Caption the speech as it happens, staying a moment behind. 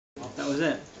was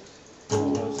it. It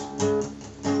was.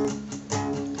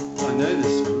 I know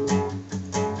this one.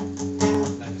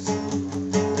 Thanks.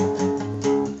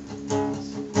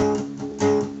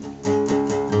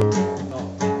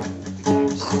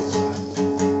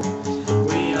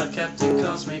 We are Captain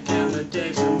Cosmic and the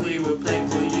Daves, and we will play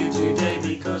for you today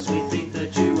because we think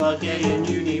that you are gay and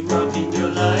you need rocking your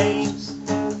lives.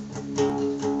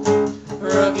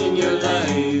 Rocking your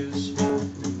lives.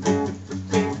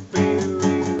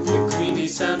 The creamy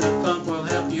sound of funk will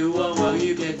help you all while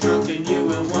you get drunk, and you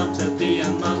will want to be a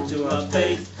monk to our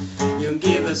faith. You can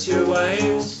give us your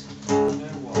waves.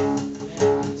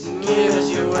 Give us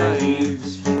your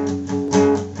waves.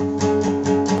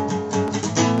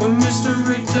 When Mr.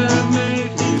 Richter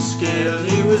made his scale,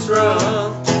 he was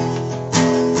wrong.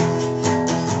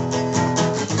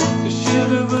 He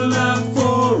should have allowed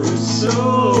for us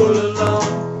all along,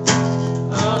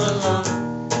 all along,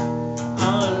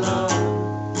 all along.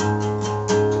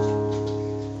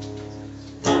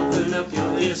 Open up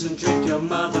your ears and drink your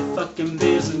motherfucking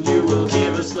beers, and you will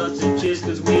give us lots of cheers,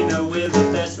 cause we know we're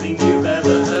the best thing you've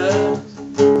ever heard.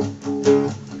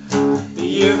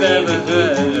 You've ever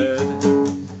heard.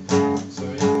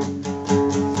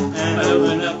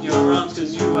 Open up your arms,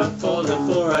 cause you have fallen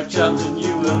for our charms, and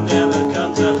you will never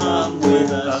come to harm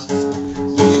with us.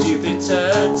 You stupid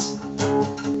turds.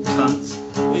 Cunts.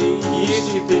 You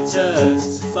stupid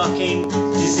turds. Fucking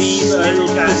disease little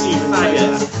pussy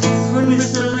faggots. When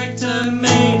Mr. Richter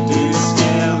made his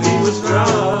scale, he was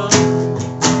wrong.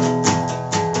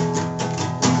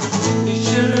 He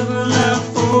should have allowed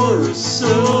for us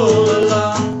all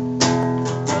along.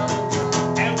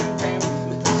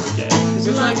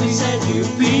 Like we said, you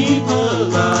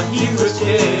people are heroes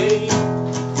gay.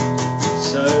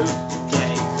 So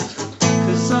gay.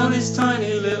 Cause on his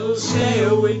tiny little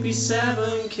scale we'd be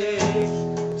 7K.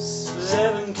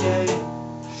 7K.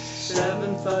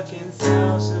 7 fucking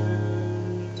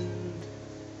thousand.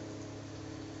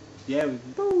 Yeah,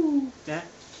 yeah.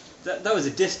 That was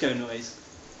a disco noise.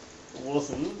 It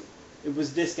wasn't. It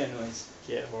was disco noise.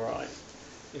 Yeah, alright.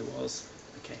 It was.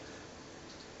 Okay.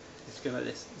 Let's go like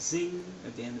this. Zing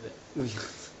at the end of it.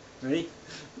 Ready?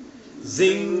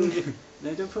 Zing!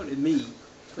 No, don't put it in me.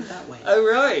 Put it that way. Oh,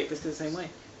 right. Let's go the same way.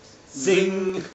 Zing!